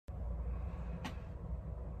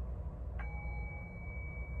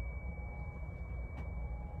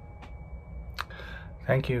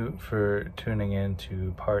Thank you for tuning in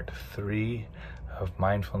to part 3 of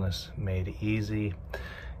Mindfulness Made Easy.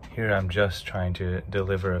 Here I'm just trying to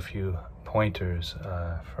deliver a few pointers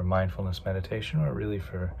for mindfulness meditation, or really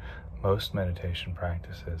for most meditation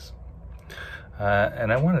practices.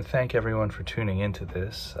 And I want to thank everyone for tuning into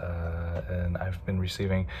this. And I've been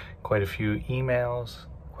receiving quite a few emails,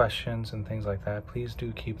 questions, and things like that. Please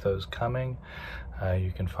do keep those coming.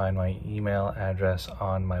 You can find my email address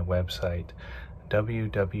on my website,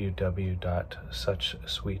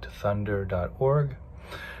 www.suchsweetthunder.org.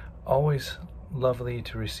 Always lovely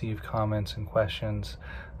to receive comments and questions.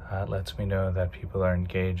 It lets me know that people are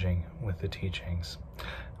engaging with the teachings,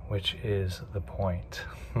 which is the point.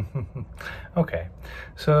 Okay,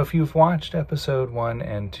 so if you've watched episode 1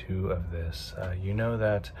 and 2 of this, you know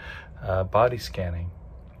that body scanning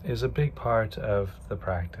is a big part of the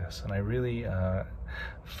practice, and I really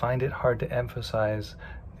find it hard to emphasize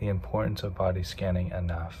the importance of body scanning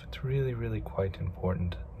enough. It's really, really quite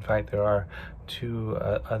important. In fact, there are 2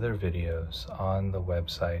 other videos on the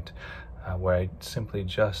website where I simply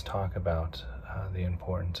just talk about the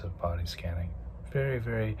importance of body scanning. Very,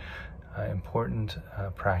 very important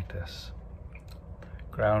practice,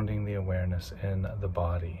 grounding the awareness in the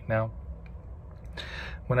body. Now,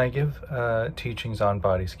 when I give teachings on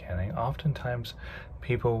body scanning, oftentimes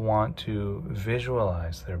people want to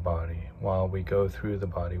visualize their body while we go through the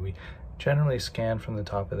body. We generally scan from the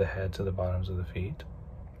top of the head to the bottoms of the feet.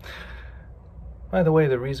 By the way,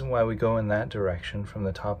 the reason why we go in that direction from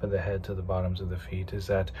the top of the head to the bottoms of the feet is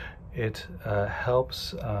that it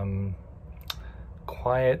helps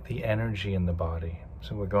quiet the energy in the body.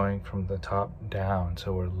 So we're going from the top down,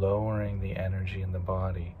 so we're lowering the energy in the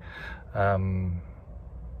body.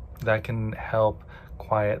 That can help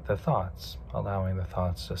quiet the thoughts, allowing the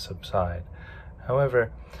thoughts to subside.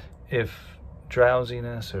 However, if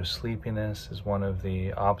drowsiness or sleepiness is one of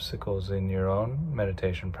the obstacles in your own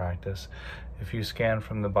meditation practice, if you scan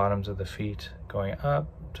from the bottoms of the feet going up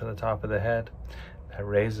to the top of the head, that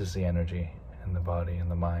raises the energy in the body and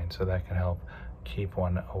the mind, so that can help keep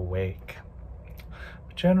one awake.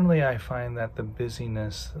 But generally, I find that the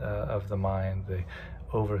busyness of the mind, the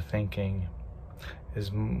overthinking, is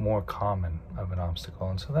more common of an obstacle,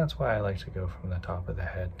 and so that's why I like to go from the top of the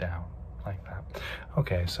head down like that.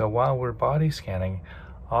 Okay, so while we're body scanning,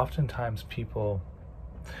 oftentimes people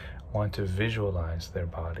want to visualize their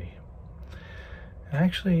body. And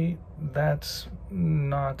actually, that's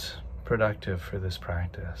not productive for this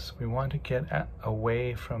practice. We want to get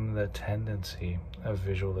away from the tendency of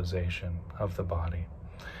visualization of the body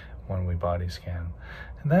when we body scan.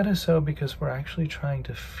 And that is so because we're actually trying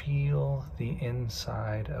to feel the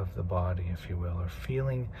inside of the body, if you will, or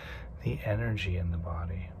feeling the energy in the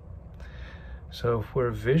body. So if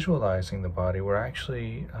we're visualizing the body, we're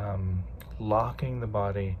actually locking the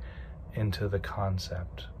body into the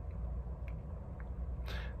concept.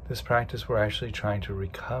 This practice, we're actually trying to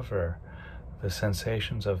recover the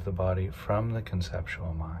sensations of the body from the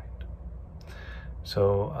conceptual mind.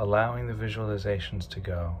 So allowing the visualizations to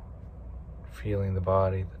go, feeling the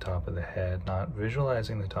body, the top of the head, not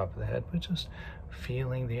visualizing the top of the head, but just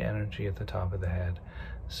feeling the energy at the top of the head,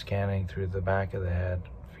 scanning through the back of the head,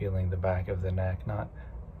 feeling the back of the neck, not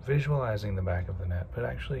visualizing the back of the neck, but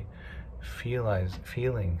actually feeling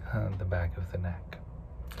the back of the neck.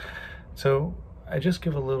 So I just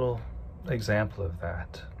give a little example of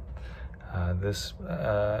that. I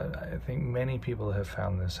think many people have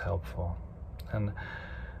found this helpful. And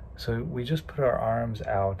so we just put our arms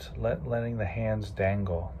out, letting the hands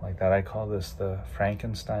dangle like that. I call this the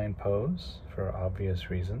Frankenstein pose for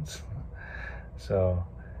obvious reasons. So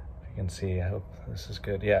if you can see, I hope this is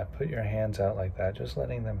good. Yeah, put your hands out like that, just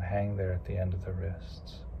letting them hang there at the end of the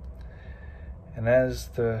wrists. And as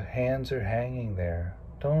the hands are hanging there,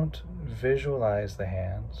 don't visualize the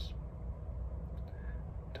hands.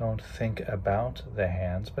 Don't think about the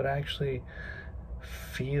hands, but actually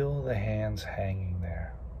feel the hands hanging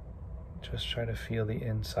there. Just try to feel the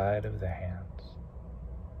inside of the hands.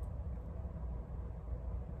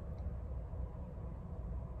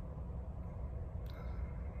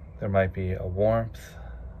 There might be a warmth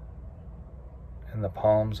in the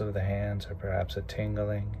palms of the hands, or perhaps a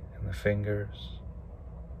tingling in the fingers.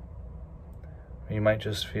 Or you might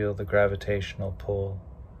just feel the gravitational pull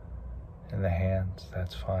in the hands.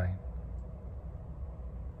 That's fine.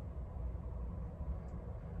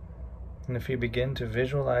 And if you begin to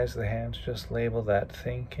visualize the hands, just label that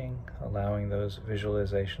thinking, allowing those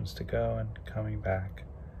visualizations to go and coming back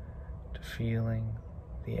to feeling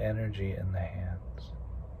the energy in the hands.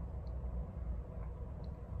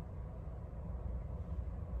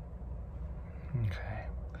 Okay,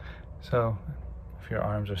 so if your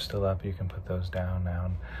arms are still up, you can put those down now.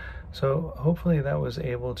 So hopefully that was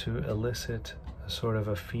able to elicit a sort of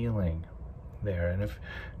a feeling there. And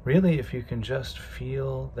if you can just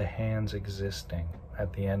feel the hands existing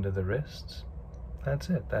at the end of the wrists, that's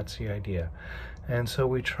it. That's the idea. And so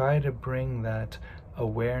we try to bring that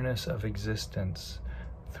awareness of existence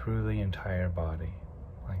through the entire body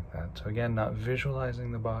like that. So again, not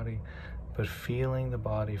visualizing the body, but feeling the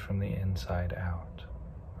body from the inside out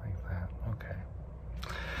like that. Okay.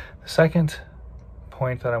 The second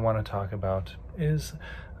point that I want to talk about is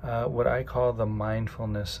what I call the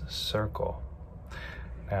mindfulness circle.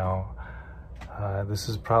 Now, this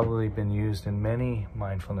has probably been used in many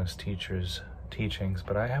mindfulness teachers' teachings,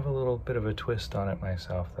 but I have a little bit of a twist on it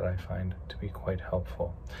myself that I find to be quite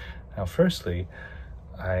helpful. Now, firstly,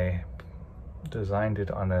 I designed it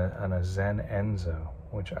on a Zen Enzo,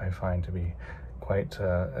 which I find to be quite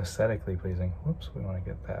aesthetically pleasing. Whoops, we want to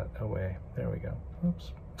get that away. There we go.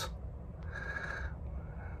 Whoops.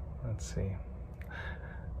 Let's see.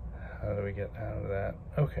 How do we get out of that?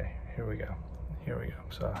 Okay, here we go. Here we go.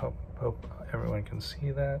 So I hope everyone can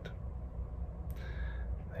see that.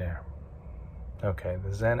 There. Okay,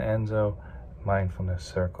 the Zen Enzo mindfulness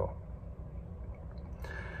circle.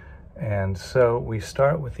 And so we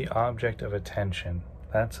start with the object of attention.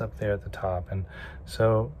 That's up there at the top. And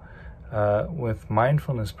so with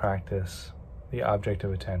mindfulness practice, the object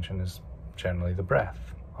of attention is generally the breath,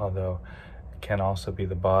 although it can also be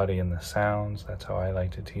the body and the sounds. That's how I like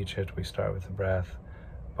to teach it. We start with the breath,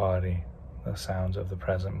 body, the sounds of the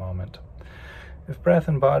present moment. If breath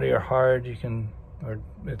and body are hard, or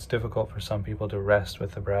it's difficult for some people to rest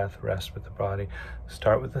with the breath, rest with the body,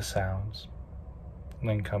 start with the sounds, and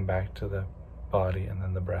then come back to the body and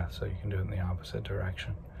then the breath, so you can do it in the opposite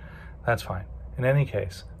direction. That's fine. In any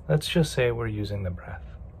case, let's just say we're using the breath.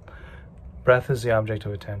 Breath is the object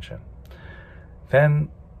of attention. Then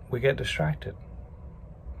we get distracted.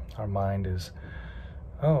 Our mind is,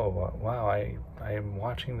 oh, wow, I am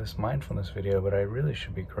watching this mindfulness video, but I really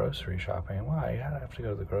should be grocery shopping. Wow, I have to go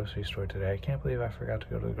to the grocery store today. I can't believe I forgot to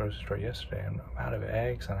go to the grocery store yesterday. I'm out of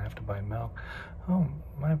eggs and I have to buy milk. Oh,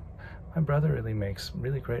 my brother really makes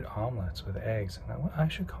really great omelets with eggs. And I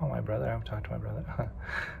should call my brother. I haven't talked to my brother.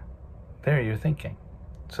 There, you're thinking.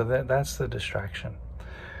 So that's the distraction.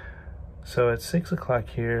 So at 6 o'clock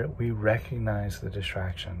here, we recognize the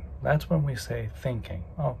distraction. That's when we say thinking.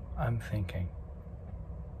 Oh, I'm thinking.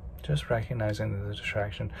 Just recognizing the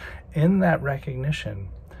distraction. In that recognition,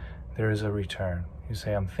 there is a return. You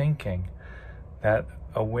say, I'm thinking. That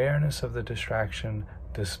awareness of the distraction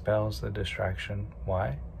dispels the distraction.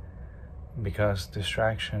 Why? Because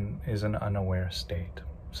distraction is an unaware state.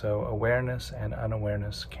 So awareness and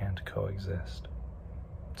unawareness can't coexist.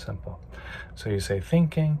 Simple. So you say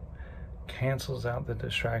thinking, cancels out the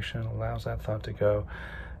distraction, allows that thought to go.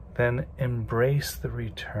 Then embrace the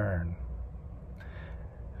return.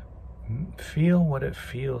 Feel what it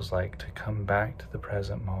feels like to come back to the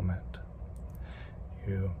present moment.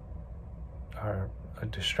 You are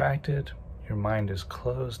distracted, your mind is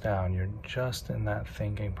closed down, you're just in that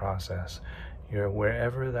thinking process. You're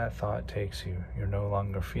wherever that thought takes you. You're no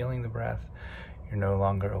longer feeling the breath, you're no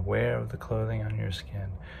longer aware of the clothing on your skin,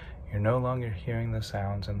 you're no longer hearing the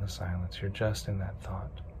sounds and the silence, you're just in that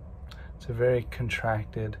thought. It's a very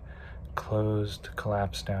contracted, closed,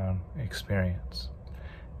 collapsed down experience.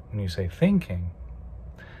 When you say thinking,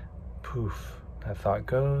 poof, that thought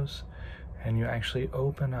goes, and you actually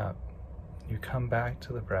open up. You come back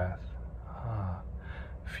to the breath,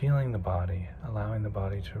 feeling the body, allowing the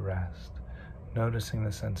body to rest, noticing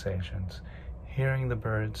the sensations, hearing the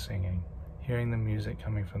birds singing, hearing the music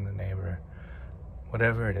coming from the neighbor,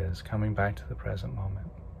 whatever it is, coming back to the present moment.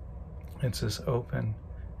 It's this open,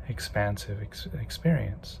 expansive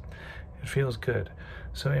experience. It feels good.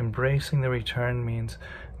 So embracing the return means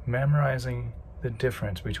memorizing the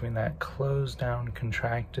difference between that closed down,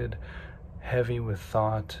 contracted, heavy with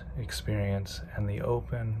thought experience and the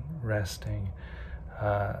open, resting,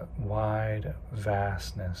 wide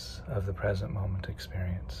vastness of the present moment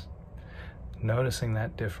experience. Noticing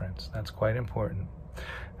that difference, that's quite important.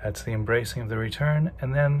 That's the embracing of the return,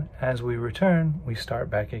 and then as we return, we start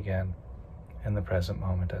back again in the present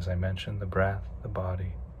moment, as I mentioned, the breath, the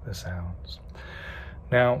body, the sounds.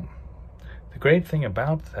 Now, the great thing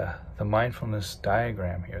about the mindfulness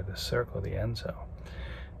diagram here, the circle, the Enzo,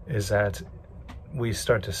 is that we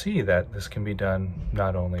start to see that this can be done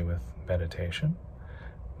not only with meditation,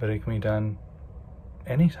 but it can be done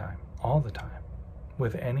anytime, all the time,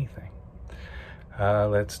 with anything.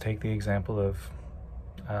 Let's take the example of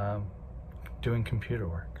doing computer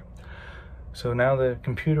work. So now the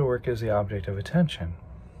computer work is the object of attention,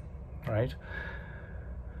 right?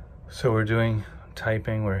 So we're doing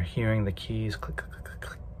typing, we're hearing the keys click, click, click, click,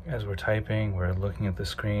 click. As we're typing, we're looking at the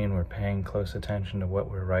screen, we're paying close attention to what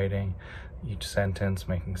we're writing, each sentence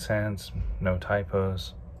making sense, no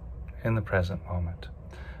typos, in the present moment.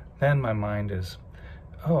 Then my mind is,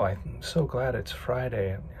 oh, I'm so glad it's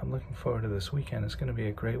Friday. I'm looking forward to this weekend. It's going to be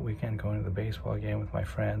a great weekend, going to the baseball game with my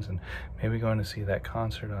friends and maybe going to see that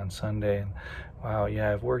concert on Sunday. And wow,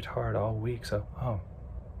 yeah, I've worked hard all week, so, oh,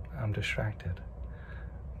 I'm distracted.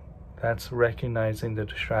 That's recognizing the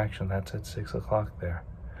distraction. That's at 6 o'clock there,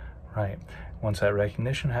 right? Once that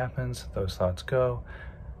recognition happens, those thoughts go.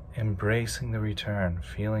 Embracing the return,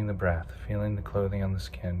 feeling the breath, feeling the clothing on the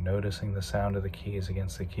skin, noticing the sound of the keys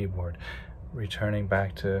against the keyboard, returning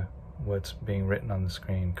back to what's being written on the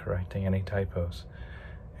screen, correcting any typos,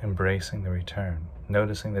 embracing the return,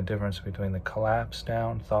 noticing the difference between the collapsed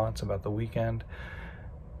down thoughts about the weekend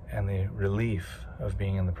and the relief of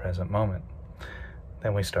being in the present moment.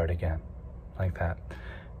 Then we start again, like that.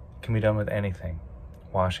 It can be done with anything.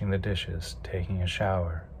 Washing the dishes, taking a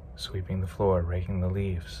shower, sweeping the floor, raking the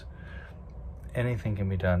leaves. Anything can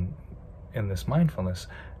be done in this mindfulness.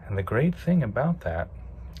 And the great thing about that,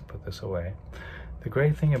 put this away, the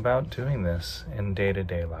great thing about doing this in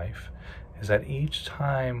day-to-day life is that each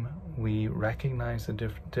time we recognize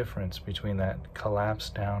the difference between that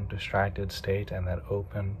collapsed down, distracted state and that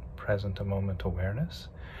open, present moment awareness,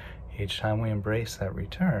 each time we embrace that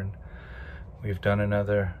return, we've done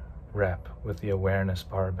another rep with the awareness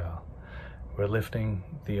barbell. We're lifting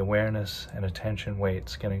the awareness and attention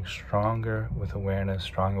weights, getting stronger with awareness,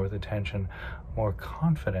 stronger with attention, more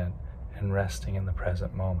confident and resting in the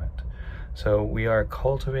present moment. So we are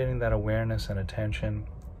cultivating that awareness and attention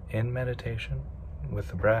in meditation with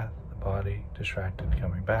the breath, the body, distracted,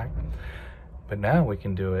 coming back. But now we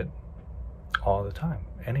can do it all the time,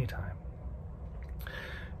 anytime.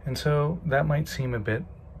 And so that might seem a bit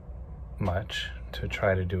much to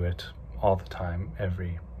try to do it all the time,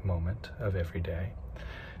 every moment of every day,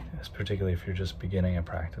 particularly if you're just beginning a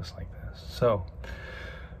practice like this. So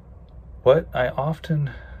what I often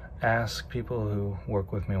ask people who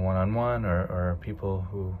work with me one-on-one or people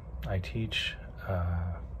who I teach,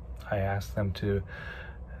 I ask them to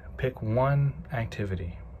pick one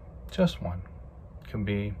activity, just one. It can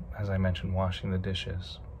be, as I mentioned, washing the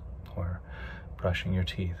dishes or brushing your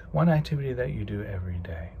teeth. One activity that you do every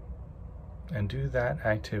day. And do that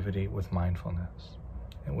activity with mindfulness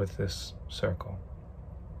and with this circle.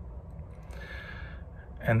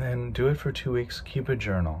 And then do it for 2 weeks. Keep a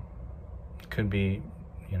journal. It could be,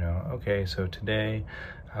 okay, so today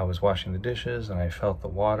I was washing the dishes and I felt the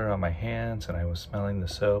water on my hands and I was smelling the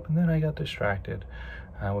soap and then I got distracted.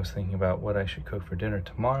 I was thinking about what I should cook for dinner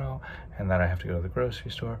tomorrow and that I have to go to the grocery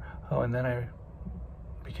store. Oh, and then I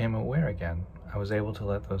became aware again. I was able to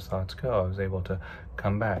let those thoughts go. I was able to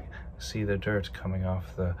come back, see the dirt coming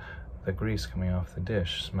off the grease coming off the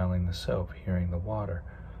dish, smelling the soap, hearing the water,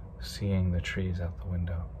 seeing the trees out the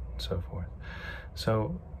window, and so forth.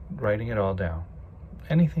 So writing it all down.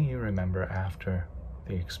 Anything you remember after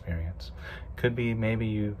the experience. Could be maybe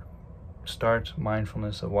you start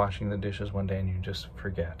mindfulness of washing the dishes one day and you just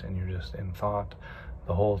forget and you're just in thought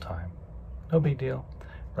the whole time. No big deal.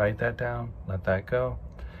 Write that down, let that go,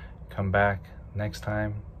 come back next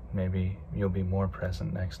time. Maybe you'll be more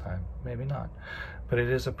present next time, maybe not. But it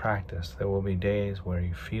is a practice. There will be days where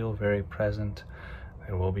you feel very present.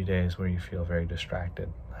 There will be days where you feel very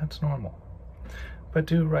distracted. That's normal. But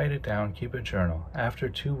do write it down, keep a journal. After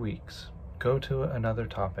 2 weeks, go to another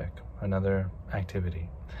topic, another activity.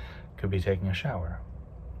 Could be taking a shower.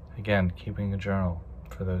 Again, keeping a journal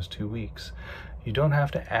for those 2 weeks. You don't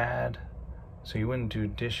have to add, so you wouldn't do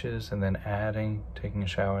dishes and then adding, taking a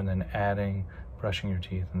shower and then adding, brushing your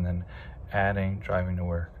teeth and then adding, driving to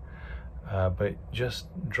work. But just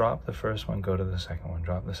drop the first one, go to the second one,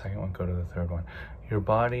 drop the second one, go to the third one. Your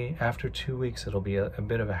body, after 2 weeks, it'll be a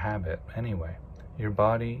bit of a habit anyway. Your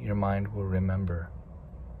body, your mind will remember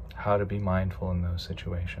how to be mindful in those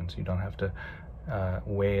situations. You don't have to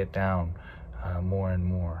weigh it down more and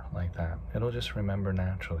more like that. It'll just remember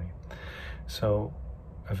naturally. So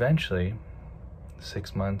eventually,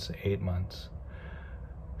 6 months, 8 months,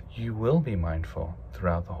 you will be mindful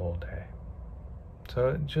throughout the whole day.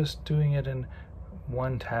 So just doing it in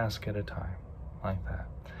one task at a time, like that.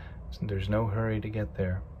 So there's no hurry to get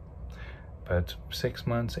there. But 6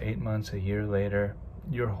 months, 8 months, a year later,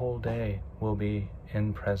 your whole day will be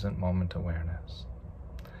in present moment awareness.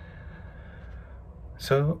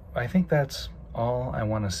 So I think that's all I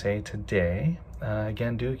want to say today.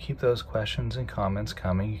 Again, do keep those questions and comments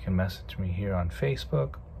coming. You can message me here on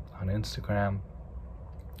Facebook, on Instagram,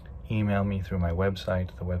 email me through my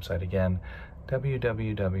website. The website again,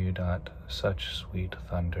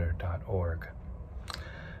 www.suchsweetthunder.org.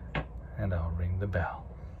 And I'll ring the bell.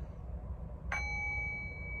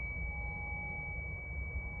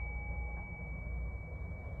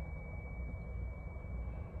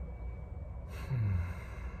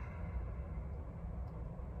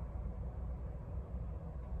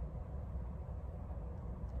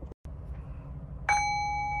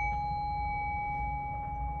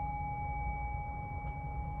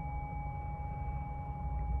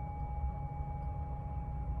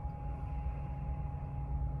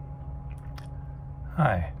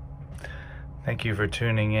 Hi, thank you for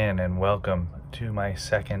tuning in and welcome to my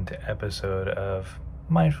second episode of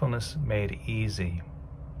Mindfulness Made Easy.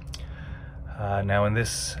 Now in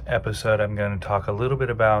this episode I'm going to talk a little bit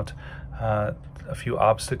about a few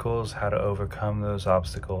obstacles, how to overcome those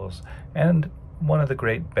obstacles, and one of the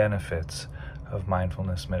great benefits of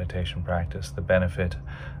mindfulness meditation practice, the benefit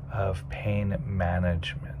of pain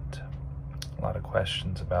management. A lot of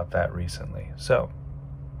questions about that recently. So,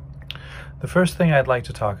 the first thing I'd like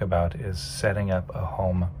to talk about is setting up a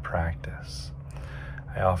home practice.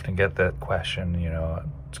 I often get that question,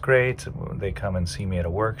 it's great, they come and see me at a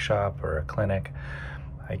workshop or a clinic,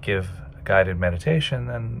 I give a guided meditation,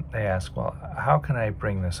 then they ask, well, how can I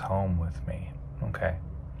bring this home with me? Okay.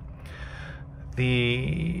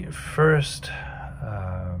 The first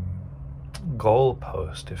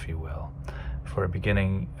goalpost, if you will, for a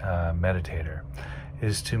beginning meditator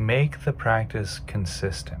is to make the practice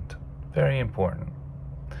consistent. Very important.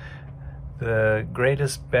 The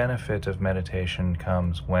greatest benefit of meditation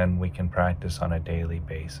comes when we can practice on a daily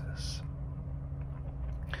basis.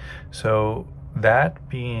 So that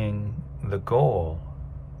being the goal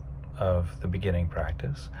of the beginning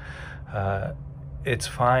practice, it's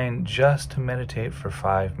fine just to meditate for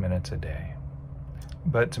 5 minutes a day,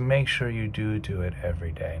 but to make sure you do it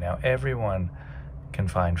every day. Now, everyone can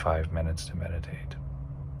find 5 minutes to meditate.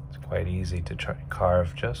 Quite easy to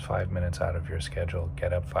carve just 5 minutes out of your schedule,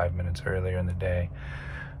 get up 5 minutes earlier in the day,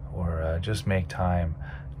 or just make time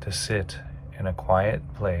to sit in a quiet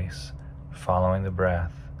place, following the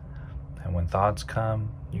breath. And when thoughts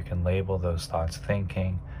come, you can label those thoughts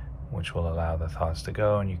thinking, which will allow the thoughts to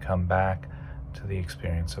go, and you come back to the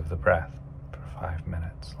experience of the breath for 5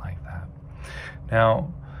 minutes, like that.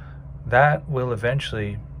 Now, that will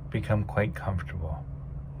eventually become quite comfortable.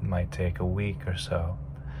 It might take a week or so.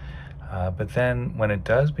 But then when it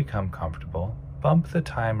does become comfortable, bump the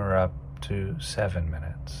timer up to 7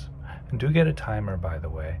 minutes. And do get a timer, by the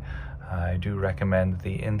way. I do recommend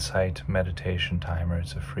the Insight meditation timer.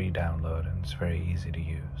 It's a free download and it's very easy to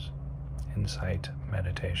use. Insight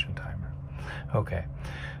meditation timer. Okay,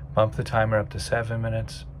 bump the timer up to 7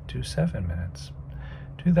 minutes, do 7 minutes.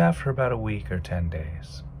 Do that for about a week or 10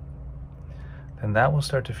 days. Then that will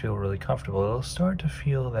start to feel really comfortable. It'll start to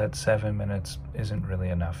feel that 7 minutes isn't really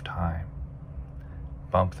enough time.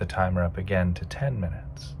 Bump the timer up again to 10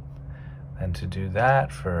 minutes. Then to do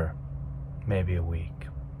that for maybe a week.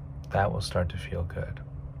 That will start to feel good.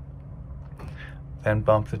 Then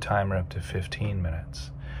bump the timer up to 15 minutes.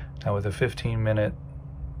 Now with a 15-minute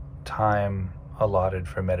time allotted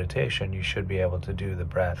for meditation, you should be able to do the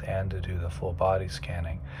breath and to do the full body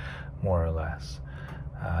scanning, more or less.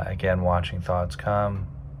 Again, watching thoughts come,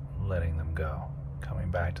 letting them go,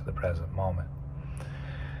 coming back to the present moment.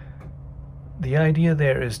 The idea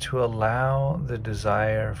there is to allow the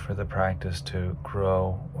desire for the practice to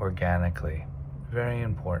grow organically. Very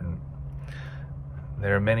important.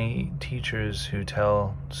 There are many teachers who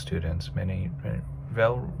tell students, many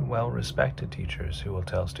well-respected teachers who will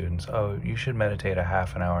tell students, oh, you should meditate a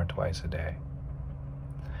half an hour twice a day.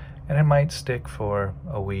 And it might stick for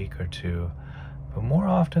a week or two, but more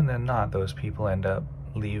often than not, those people end up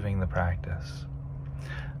leaving the practice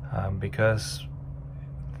because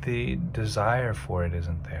the desire for it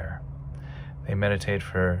isn't there. They meditate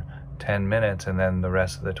for 10 minutes and then the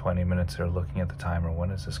rest of the 20 minutes they're looking at the timer. When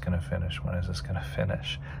is this going to finish? When is this going to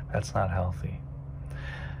finish? That's not healthy.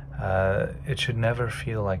 It should never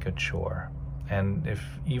feel like a chore. And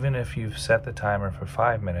even if you've set the timer for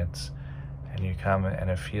 5 minutes and you come and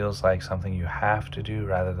it feels like something you have to do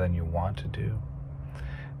rather than you want to do,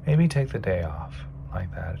 maybe take the day off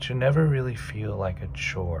like that. It should never really feel like a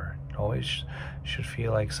chore. It always should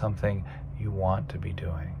feel like something you want to be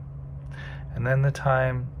doing. And then the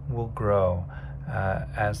time will grow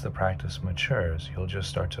as the practice matures. You'll just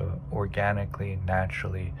start to organically,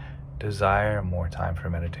 naturally desire more time for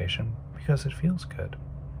meditation because it feels good.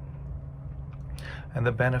 And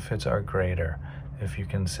the benefits are greater. If you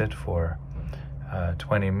can sit for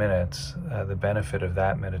 20 minutes, the benefit of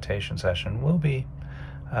that meditation session will be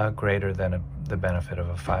greater than the benefit of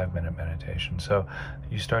a 5-minute meditation. So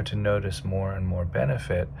you start to notice more and more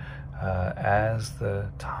benefit as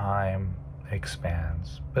the time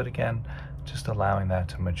expands. But again, just allowing that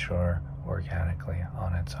to mature organically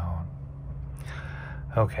on its own.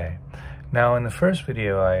 Okay, now in the first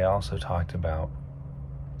video I also talked about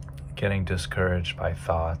getting discouraged by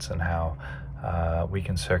thoughts and how we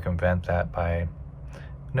can circumvent that by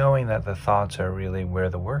knowing that the thoughts are really where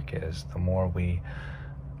the work is. The more we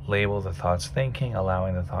label the thoughts thinking,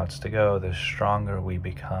 allowing the thoughts to go, the stronger we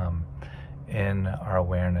become in our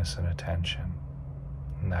awareness and attention.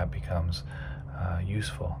 And that becomes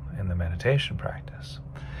useful in the meditation practice.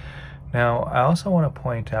 Now, I also want to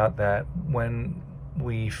point out that when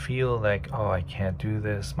we feel like, oh, I can't do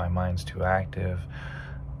this, my mind's too active,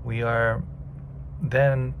 we are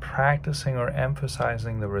then practicing or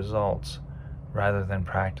emphasizing the results rather than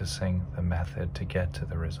practicing the method to get to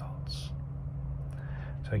the results.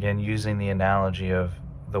 So again, using the analogy of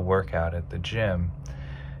the workout at the gym,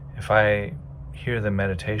 if I hear the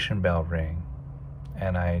meditation bell ring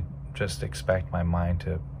and I just expect my mind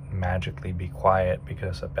to magically be quiet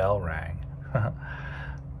because a bell rang,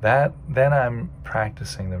 then I'm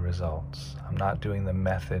practicing the results. I'm not doing the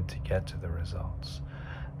method to get to the results.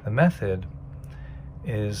 The method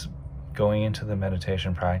is going into the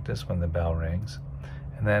meditation practice when the bell rings,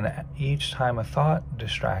 and then each time a thought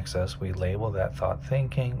distracts us, we label that thought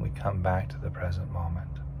thinking, we come back to the present moment.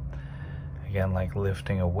 Again, like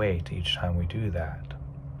lifting a weight each time we do that.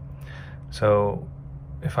 So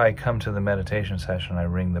if I come to the meditation session, I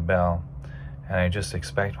ring the bell, and I just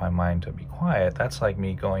expect my mind to be quiet, that's like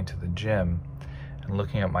me going to the gym and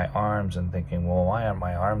looking at my arms and thinking, well, why aren't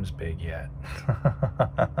my arms big yet?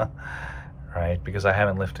 Right? Because I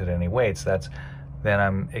haven't lifted any weights. Then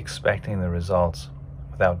I'm expecting the results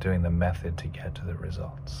without doing the method to get to the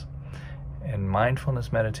results. In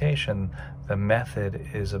mindfulness meditation, the method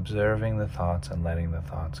is observing the thoughts and letting the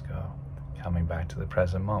thoughts go, coming back to the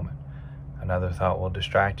present moment. Another thought will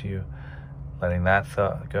distract you, letting that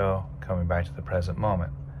thought go, coming back to the present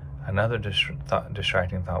moment. Another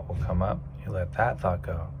distracting thought will come up, you let that thought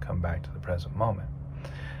go, come back to the present moment.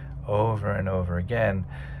 Over and over again,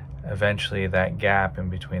 eventually that gap in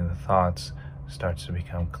between the thoughts starts to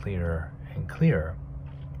become clearer and clearer.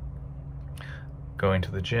 Going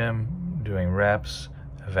to the gym, doing reps,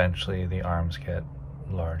 eventually the arms get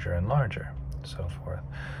larger and larger, so forth.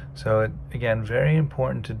 So again, very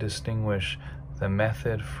important to distinguish the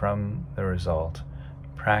method from the result.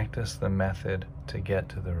 Practice the method to get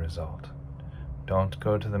to the result. Don't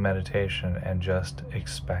go to the meditation and just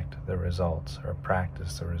expect the results or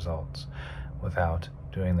practice the results without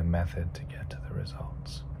doing the method to get to the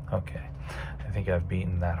results. Okay, I think I've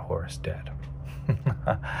beaten that horse dead.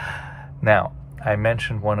 Now, I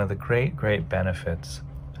mentioned one of the great benefits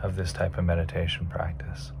of this type of meditation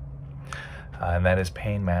practice, and that is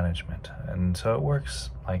pain management. And so it works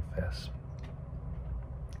like this.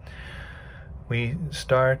 We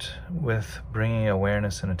start with bringing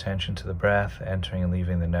awareness and attention to the breath, entering and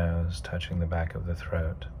leaving the nose, touching the back of the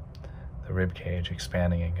throat, the rib cage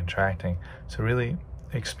expanding and contracting. So really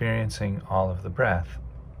experiencing all of the breath.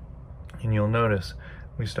 And you'll notice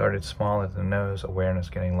we started small at the nose, awareness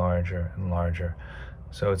getting larger and larger.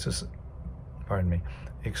 So it's this,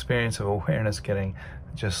 experience of awareness getting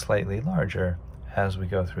just slightly larger as we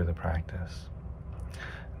go through the practice.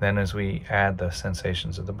 Then as we add the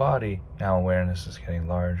sensations of the body, now awareness is getting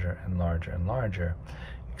larger and larger and larger,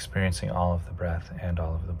 experiencing all of the breath and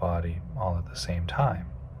all of the body all at the same time.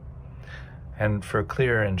 And for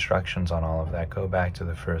clearer instructions on all of that, go back to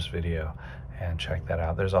the first video and check that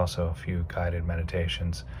out. There's also a few guided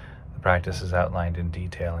meditations. The practice is outlined in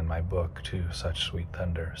detail in my book, To Such Sweet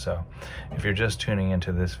Thunder. So if you're just tuning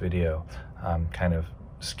into this video, I'm kind of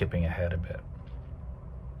skipping ahead a bit.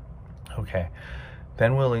 Okay.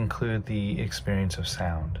 Then we'll include the experience of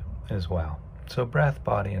sound as well. So breath,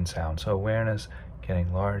 body, and sound. So awareness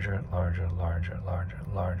getting larger, larger, larger, larger,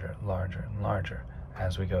 larger, larger, and larger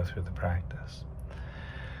as we go through the practice.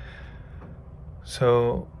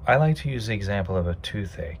 So I like to use the example of a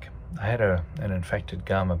toothache. I had an infected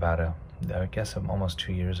gum about I guess almost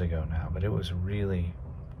 2 years ago now, but it was really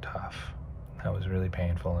tough. That was really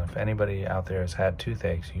painful. And if anybody out there has had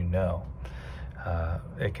toothaches, you know,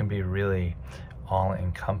 it can be really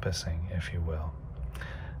all-encompassing, if you will.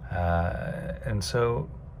 And so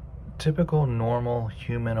typical normal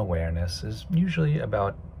human awareness is usually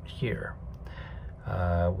about here.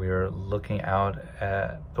 We're looking out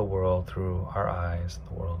at the world through our eyes.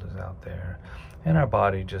 The world is out there. And our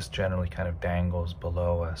body just generally kind of dangles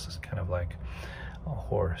below us. It's kind of like a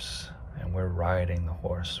horse, and we're riding the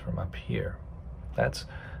horse from up here. That's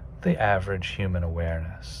the average human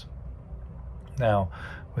awareness. Now,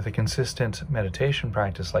 with a consistent meditation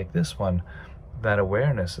practice like this one, that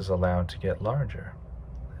awareness is allowed to get larger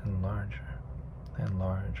and larger and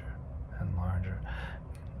larger and larger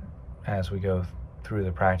as we go through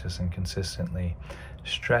the practice and consistently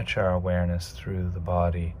stretch our awareness through the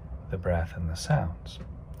body, the breath, and the sounds.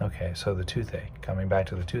 Okay, so the toothache, coming back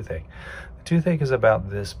to the toothache. The toothache is about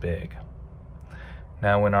this big.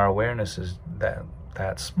 Now, when our awareness is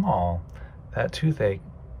that small, that toothache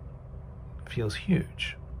feels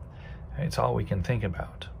huge. It's all we can think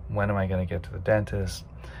about. When am I going to get to the dentist?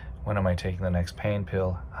 When am I taking the next pain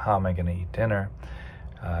pill? How am I going to eat dinner?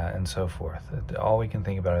 And so forth. All we can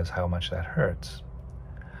think about is how much that hurts.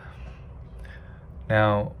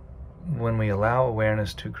 Now, when we allow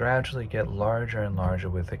awareness to gradually get larger and larger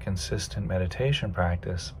with a consistent meditation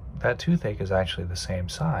practice, that toothache is actually the same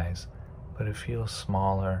size, but it feels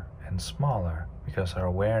smaller and smaller because our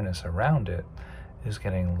awareness around it is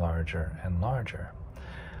getting larger and larger.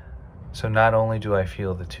 So not only do I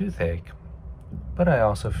feel the toothache, but I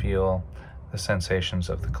also feel the sensations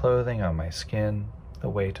of the clothing on my skin, the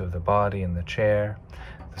weight of the body in the chair,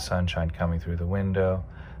 the sunshine coming through the window,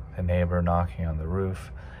 the neighbor knocking on the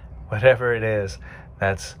roof. Whatever it is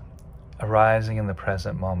that's arising in the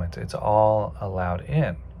present moment, it's all allowed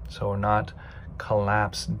in. So we're not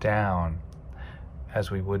collapsed down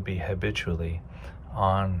as we would be habitually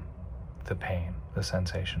on the pain, the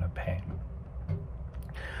sensation of pain.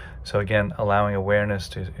 So again, allowing awareness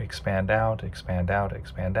to expand out, expand out,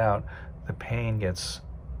 expand out, the pain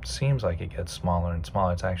seems like it gets smaller and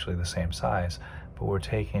smaller. It's actually the same size, but we're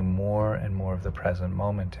taking more and more of the present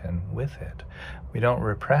moment in with it. We don't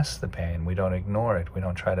repress the pain. We don't ignore it. We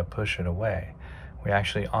don't try to push it away. We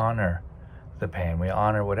actually honor the pain. We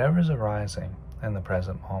honor whatever's arising in the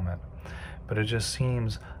present moment. But it just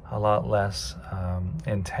seems a lot less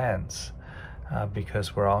intense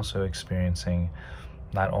because we're also experiencing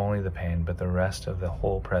not only the pain, but the rest of the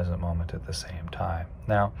whole present moment at the same time.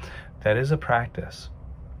 Now, that is a practice,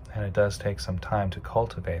 and it does take some time to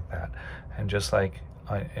cultivate that. And just like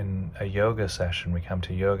in a yoga session, we come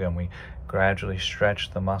to yoga and we gradually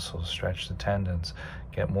stretch the muscles, stretch the tendons,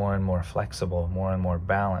 get more and more flexible, more and more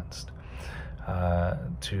balanced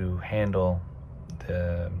to handle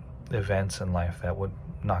the events in life that would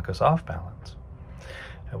knock us off balance.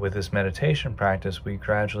 With this meditation practice, we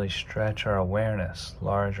gradually stretch our awareness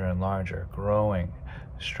larger and larger, growing,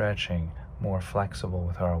 stretching, more flexible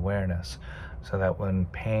with our awareness, so that when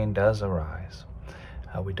pain does arise,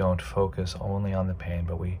 we don't focus only on the pain,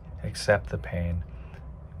 but we accept the pain,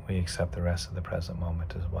 we accept the rest of the present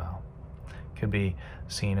moment as well. It could be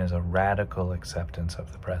seen as a radical acceptance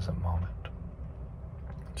of the present moment.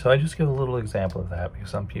 So I just give a little example of that because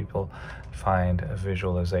some people find a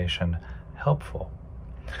visualization helpful.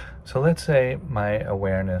 So let's say my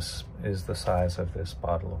awareness is the size of this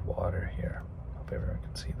bottle of water here. Hope everyone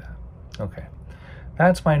can see that. Okay,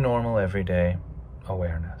 that's my normal everyday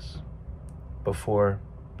awareness before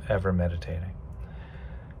ever meditating.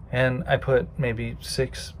 And I put maybe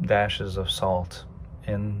 6 dashes of salt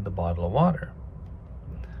in the bottle of water.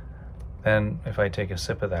 Then if I take a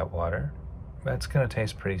sip of that water, that's going to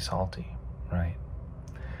taste pretty salty, right?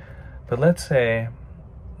 But let's say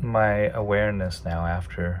my awareness now,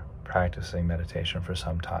 after practicing meditation for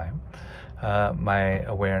some time, my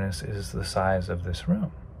awareness is the size of this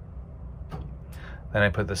room. Then I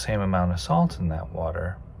put the same amount of salt in that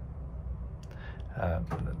water.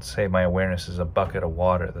 Let's say my awareness is a bucket of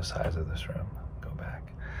water the size of this room. Go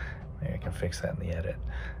back. Maybe I can fix that in the edit.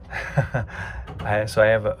 So I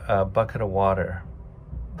have a bucket of water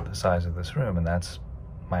the size of this room, and that's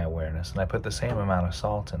my awareness. And I put the same amount of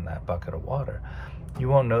salt in that bucket of water. You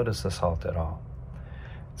won't notice the salt at all.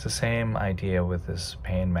 It's the same idea with this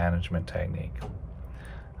pain management technique.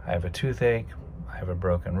 I have a toothache, I have a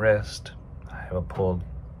broken wrist, I have a pulled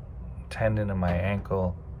tendon in my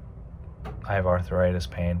ankle, I have arthritis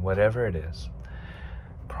pain, whatever it is,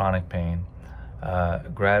 chronic pain,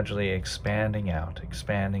 gradually expanding out,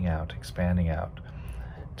 expanding out, expanding out,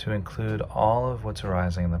 to include all of what's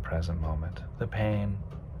arising in the present moment. The pain,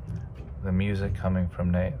 the music coming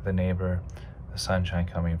from the neighbor, the sunshine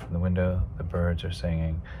coming from the window, the birds are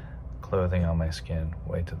singing, clothing on my skin,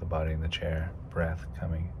 weight of the body in the chair, breath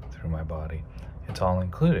coming through my body. It's all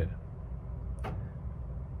included.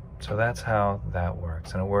 So that's how that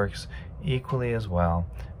works. And it works equally as well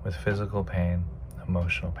with physical pain,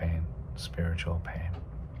 emotional pain, spiritual pain.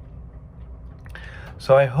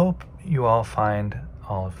 So I hope you all find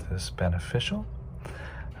all of this beneficial.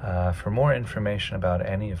 For more information about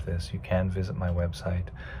any of this, you can visit my website,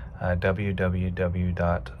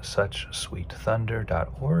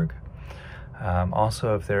 www.suchsweetthunder.org.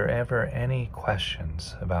 Also, if there are ever any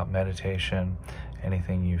questions about meditation,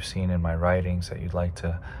 anything you've seen in my writings that you'd like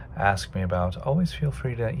to ask me about, always feel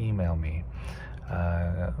free to email me.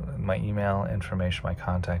 My email information, my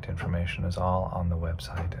contact information is all on the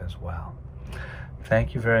website as well.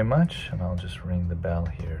 Thank you very much, and I'll just ring the bell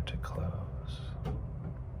here to close.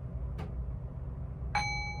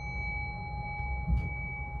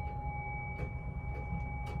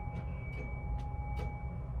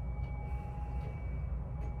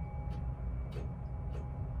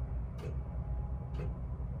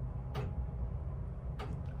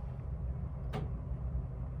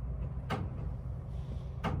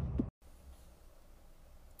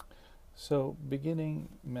 So, beginning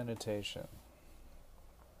meditation.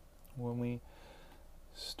 When we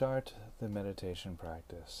start the meditation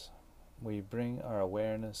practice, we bring our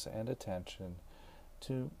awareness and attention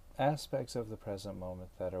to aspects of the present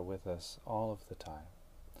moment that are with us all of the time.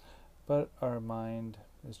 But our mind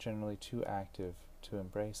is generally too active to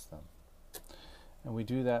embrace them. And we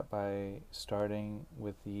do that by starting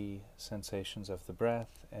with the sensations of the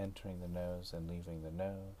breath entering the nose and leaving the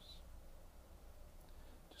nose.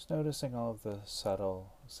 Just noticing all of the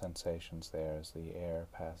subtle sensations there as the air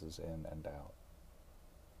passes in and out.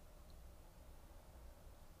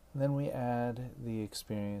 And then we add the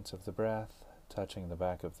experience of the breath touching the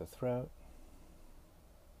back of the throat,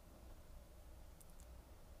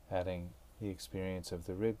 adding the experience of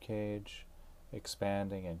the rib cage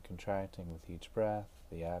expanding and contracting with each breath,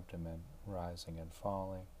 the abdomen rising and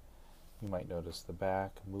falling. You might notice the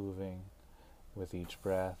back moving with each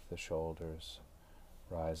breath, the shoulders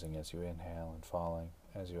rising as you inhale and falling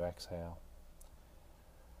as you exhale.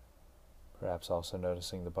 Perhaps also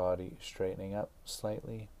noticing the body straightening up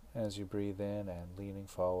slightly as you breathe in and leaning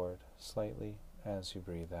forward slightly as you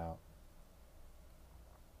breathe out.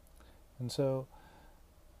 And so,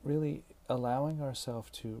 really allowing ourselves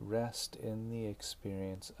to rest in the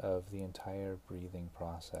experience of the entire breathing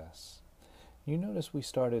process. You notice we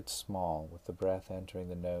started small with the breath entering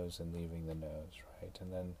the nose and leaving the nose, right?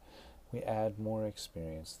 And then we add more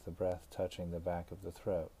experience, the breath touching the back of the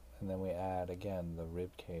throat. And then we add again the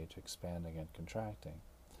rib cage expanding and contracting.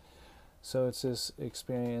 So it's this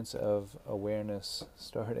experience of awareness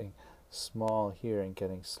starting small here and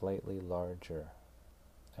getting slightly larger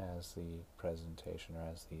as the presentation, or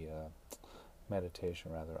as the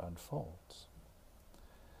meditation rather, unfolds.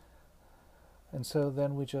 And so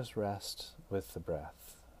then we just rest with the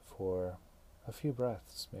breath for a few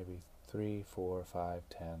breaths, maybe 3, 4, 5,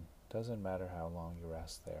 10. Doesn't matter how long you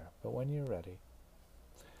rest there. But when you're ready,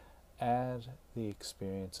 add the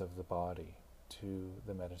experience of the body to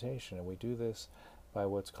the meditation. And we do this by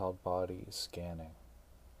what's called body scanning.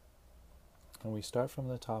 And we start from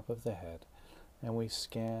the top of the head and we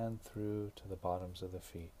scan through to the bottoms of the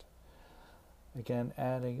feet. Again,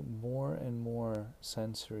 adding more and more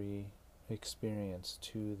sensory experience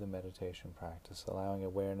to the meditation practice, allowing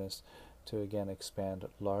awareness to again expand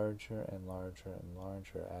larger and larger and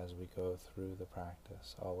larger as we go through the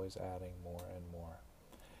practice, always adding more and more.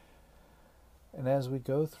 And as we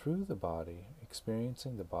go through the body,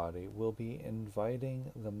 experiencing the body, we'll be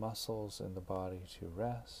inviting the muscles in the body to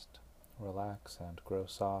rest, relax, and grow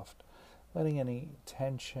soft, letting any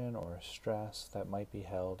tension or stress that might be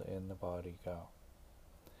held in the body go.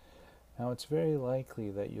 Now, it's very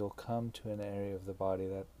likely that you'll come to an area of the body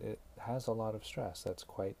that it has a lot of stress, that's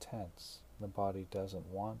quite tense. The body doesn't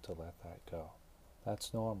want to let that go.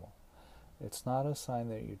 That's normal. It's not a sign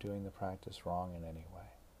that you're doing the practice wrong in any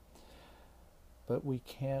way. But we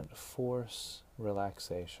can't force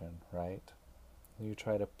relaxation, right? You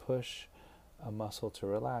try to push a muscle to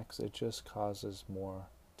relax, it just causes more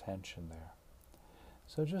tension there.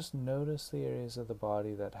 So just notice the areas of the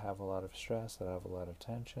body that have a lot of stress, that have a lot of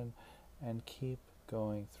tension, and keep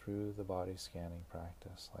going through the body scanning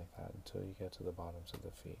practice like that until you get to the bottoms of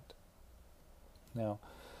the feet. Now,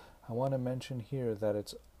 I want to mention here that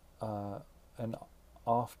it's an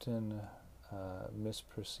often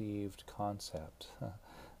misperceived concept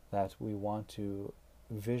that we want to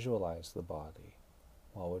visualize the body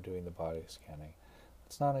while we're doing the body scanning.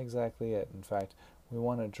 It's not exactly it. In fact, we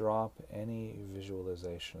want to drop any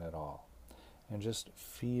visualization at all and just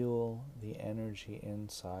feel the energy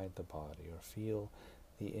inside the body, or feel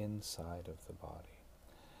the inside of the body.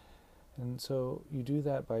 And so you do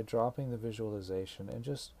that by dropping the visualization and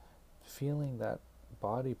just feeling that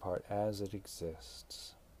body part as it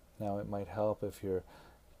exists. Now, it might help if you're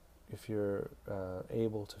if you're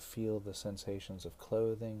able to feel the sensations of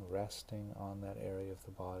clothing, resting on that area of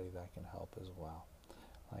the body, that can help as well,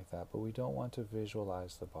 like that. But we don't want to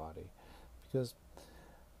visualize the body, because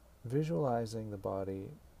visualizing the body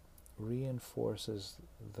reinforces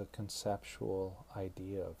the conceptual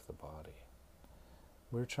idea of the body.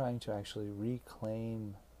 We're trying to actually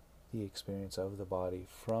reclaim the experience of the body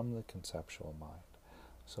from the conceptual mind.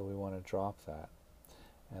 So we want to drop that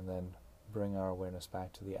and then bring our awareness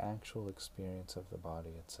back to the actual experience of the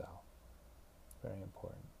body itself. Very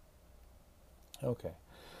important. Okay.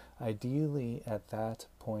 Ideally, at that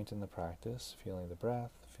point in the practice, feeling the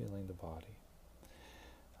breath, feeling the body.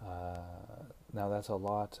 Now that's a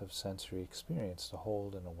lot of sensory experience to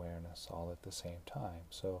hold in awareness all at the same time.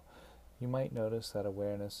 So you might notice that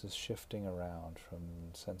awareness is shifting around from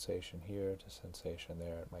sensation here to sensation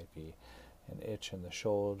there. It might be an itch in the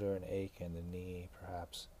shoulder, an ache in the knee,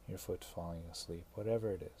 perhaps your foot falling asleep,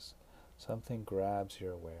 whatever it is. Something grabs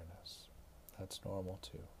your awareness. That's normal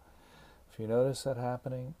too. If you notice that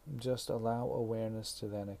happening, just allow awareness to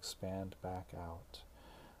then expand back out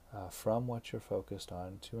from what you're focused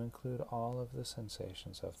on to include all of the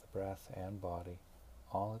sensations of the breath and body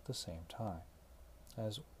all at the same time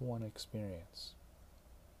as one experience.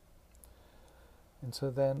 And so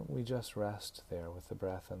then we just rest there with the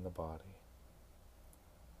breath and the body.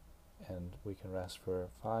 And we can rest for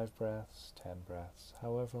 5 breaths, 10 breaths,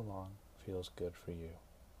 however long feels good for you.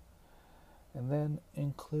 And then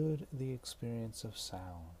include the experience of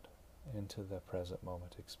sound into the present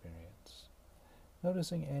moment experience,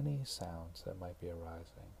 noticing any sounds that might be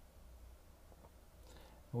arising.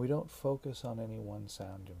 And we don't focus on any one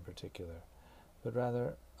sound in particular, but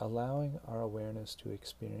rather allowing our awareness to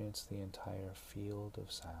experience the entire field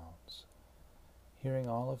of sounds, hearing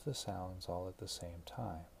all of the sounds all at the same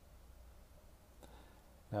time.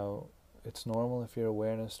 Now, it's normal if your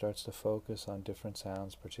awareness starts to focus on different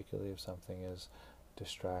sounds, particularly if something is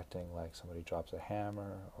distracting, like somebody drops a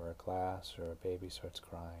hammer or a glass or a baby starts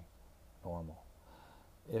crying. Normal.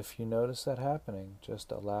 If you notice that happening,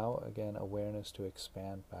 just allow, again, awareness to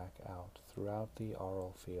expand back out throughout the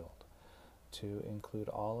aural field to include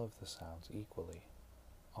all of the sounds equally,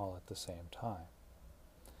 all at the same time.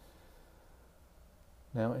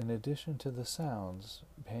 Now, in addition to the sounds,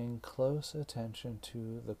 paying close attention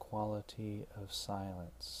to the quality of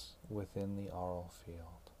silence within the aural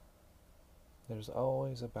field. There's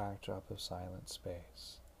always a backdrop of silent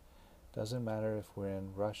space. Doesn't matter if we're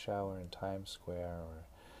in rush hour in Times Square or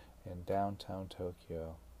in downtown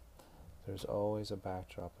Tokyo, there's always a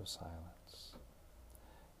backdrop of silence.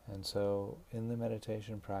 And so in the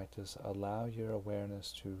meditation practice, allow your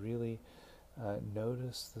awareness to really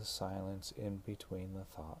notice the silence in between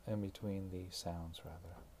the sounds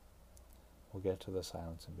rather. We'll get to the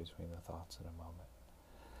silence in between the thoughts in a moment.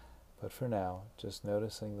 But for now, just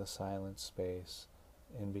noticing the silent space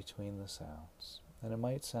in between the sounds. And it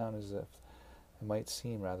might seem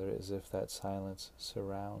as if that silence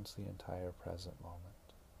surrounds the entire present moment.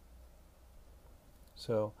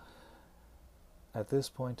 So, at this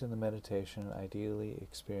point in the meditation, ideally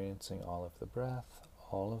experiencing all of the breath,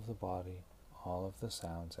 all of the body, all of the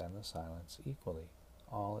sounds and the silence equally,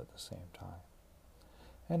 all at the same time.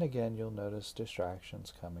 And again, you'll notice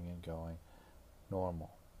distractions coming and going.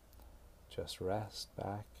 Normal. Just rest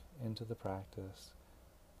back into the practice,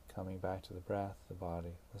 coming back to the breath, the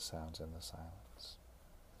body, the sounds, and the silence.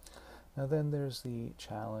 Now then there's the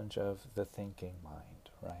challenge of the thinking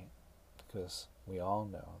mind, right? Because we all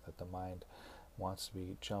know that the mind wants to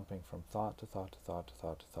be jumping from thought to thought to thought to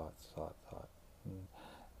thought to thought to thought to thought. And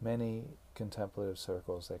many contemplative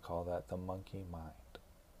circles, they call that the monkey mind,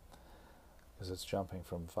 because it's jumping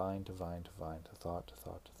from vine to vine to vine to thought to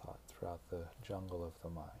thought to thought throughout the jungle of the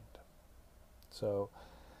mind. So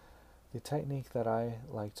the technique that I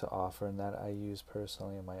like to offer and that I use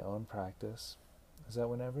personally in my own practice is that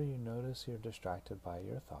whenever you notice you're distracted by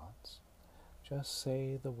your thoughts, just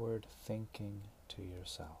say the word thinking to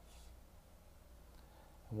yourself.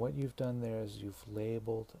 And what you've done there is you've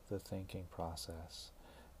labeled the thinking process,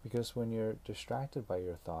 because when you're distracted by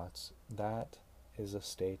your thoughts, that is a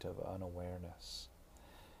state of unawareness.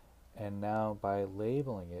 And now by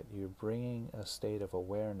labeling it, you're bringing a state of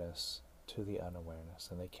awareness to the unawareness,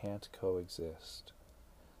 and they can't coexist.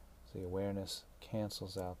 So the awareness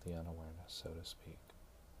cancels out the unawareness, so to speak.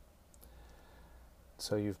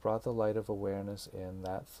 So you've brought the light of awareness in,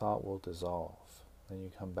 that thought will dissolve. Then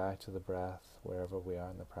you come back to the breath, wherever we are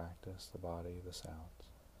in the practice, the body, the sounds.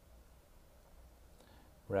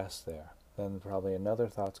 Rest there. Then probably another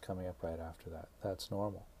thought's coming up right after that. That's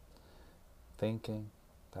normal. Thinking,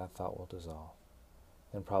 that thought will dissolve.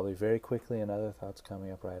 And probably very quickly another thought's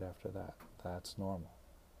coming up right after that. That's normal.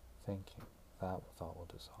 Thinking. That thought will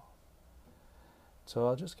dissolve. So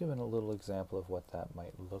I'll just give a little example of what that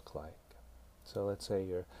might look like. So let's say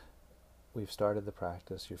we've started the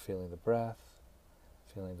practice, you're feeling the breath,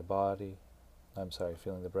 feeling the body,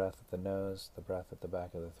 feeling the breath at the nose, the breath at the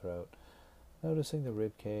back of the throat, noticing the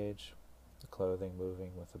rib cage, the clothing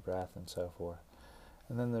moving with the breath and so forth.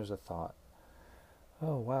 And then there's a thought.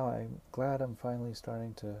 Oh wow, I'm glad I'm finally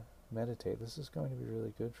starting to meditate. This is going to be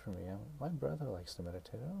really good for me. My brother likes to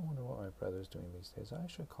meditate. I wonder what my brother's doing these days. I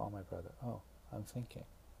should call my brother. Oh, I'm thinking.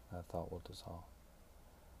 That thought will dissolve.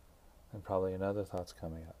 And probably another thought's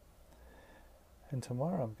coming up. And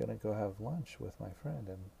tomorrow I'm going to go have lunch with my friend,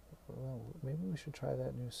 and well, maybe we should try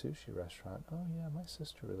that new sushi restaurant. Oh yeah, my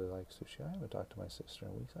sister really likes sushi. I haven't talked to my sister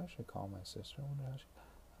in weeks. I should call my sister. I wonder how she...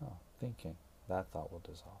 Oh, thinking. That thought will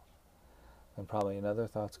dissolve. And probably another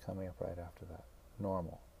thought's coming up right after that.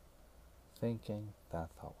 Normal. Thinking. That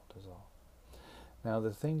thought will dissolve. Now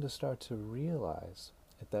the thing to start to realize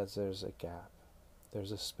is that there's a gap.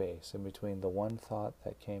 There's a space in between the one thought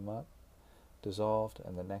that came up, dissolved,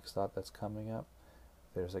 and the next thought that's coming up.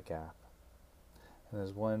 There's a gap. And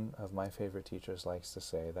as one of my favorite teachers likes to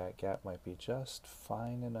say, that gap might be just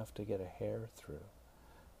fine enough to get a hair through,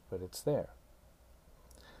 but it's there.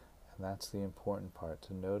 And that's the important part,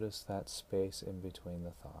 to notice that space in between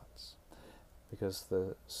the thoughts. Because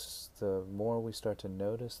the more we start to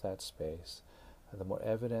notice that space, the more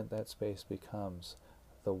evident that space becomes,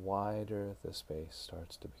 the wider the space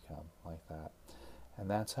starts to become, like that. And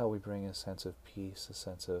that's how we bring a sense of peace, a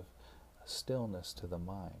sense of stillness to the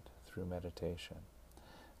mind through meditation.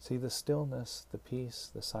 See, the stillness, the peace,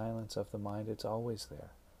 the silence of the mind, it's always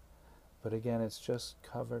there. But again, it's just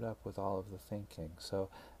covered up with all of the thinking. So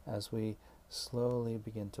as we slowly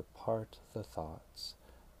begin to part the thoughts,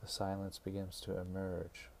 the silence begins to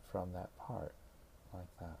emerge from that part,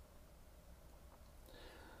 like that.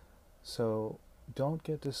 So don't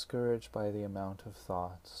get discouraged by the amount of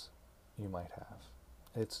thoughts you might have.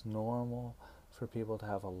 It's normal for people to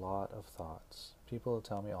have a lot of thoughts. People will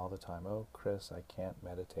tell me all the time, oh, Chris, I can't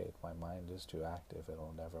meditate. My mind is too active.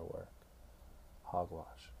 It'll never work.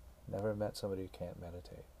 Hogwash. Never met somebody who can't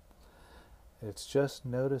meditate. It's just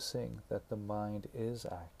noticing that the mind is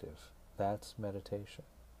active. That's meditation.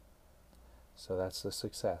 So that's the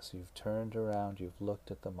success. You've turned around, you've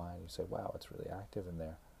looked at the mind, you say, wow, it's really active in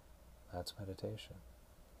there. That's meditation.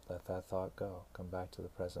 Let that thought go. Come back to the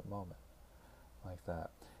present moment. Like that.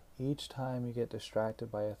 Each time you get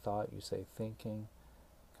distracted by a thought, you say thinking,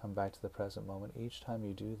 come back to the present moment. Each time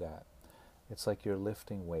you do that, it's like you're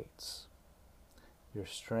lifting weights. You're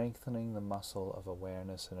strengthening the muscle of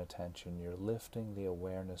awareness and attention. You're lifting the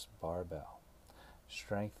awareness barbell,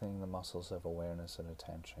 strengthening the muscles of awareness and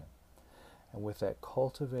attention. And with that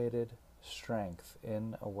cultivated strength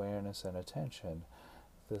in awareness and attention,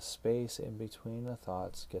 the space in between the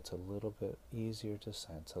thoughts gets a little bit easier to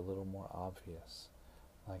sense, a little more obvious,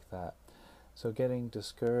 like that. So getting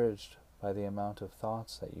discouraged by the amount of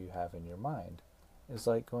thoughts that you have in your mind is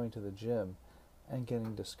like going to the gym and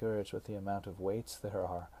getting discouraged with the amount of weights there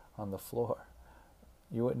are on the floor.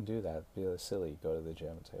 You wouldn't do that. It'd be silly. Go to the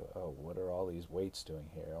gym and say, oh, what are all these weights doing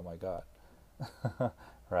here? Oh my God.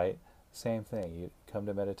 Right? Same thing. You come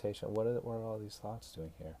to meditation. What are all these thoughts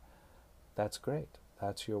doing here? That's great.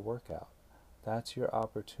 That's your workout. That's your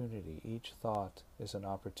opportunity. Each thought is an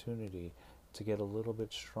opportunity to get a little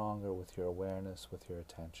bit stronger with your awareness, with your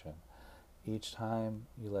attention. Each time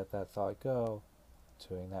you let that thought go,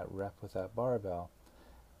 doing that rep with that barbell,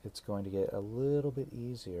 it's going to get a little bit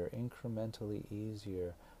easier, incrementally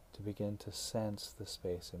easier, to begin to sense the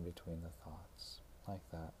space in between the thoughts, like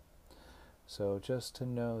that. So just to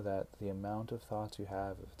know that the amount of thoughts you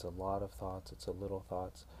have, if it's a lot of thoughts, it's a little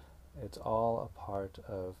thoughts, it's all a part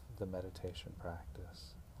of the meditation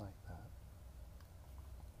practice, like that.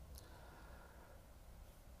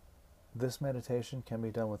 This meditation can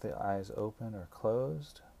be done with the eyes open or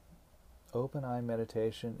closed. Open eye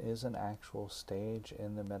meditation is an actual stage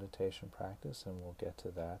in the meditation practice, and we'll get to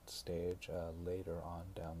that stage later on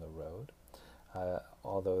down the road.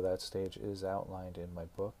 Although that stage is outlined in my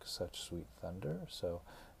book, Such Sweet Thunder. So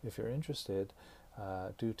if you're interested,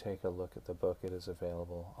 do take a look at the book. It is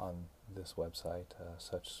available on this website,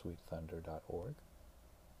 suchsweetthunder.org.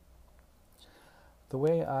 The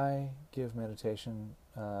way I give meditation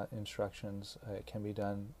instructions, it can be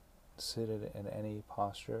done seated in any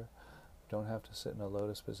posture. You don't have to sit in a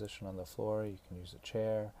lotus position on the floor. You can use a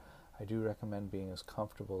chair. I do recommend being as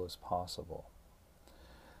comfortable as possible.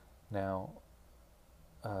 Now,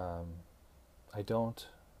 I don't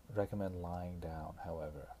recommend lying down,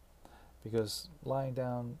 however. because lying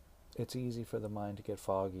down, it's easy for the mind to get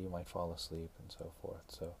foggy. You might fall asleep and so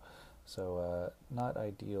forth. So not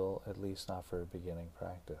ideal, at least not for a beginning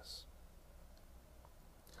practice.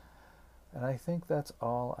 And I think that's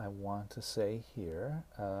all I want to say here.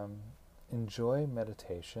 Enjoy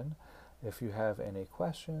meditation. If you have any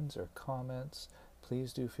questions or comments,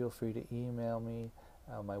 please do feel free to email me.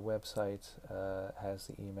 My website has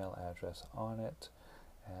the email address on it.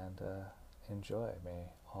 And enjoy.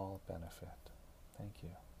 May all benefit. Thank you.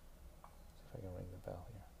 See if I can ring the bell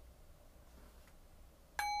here.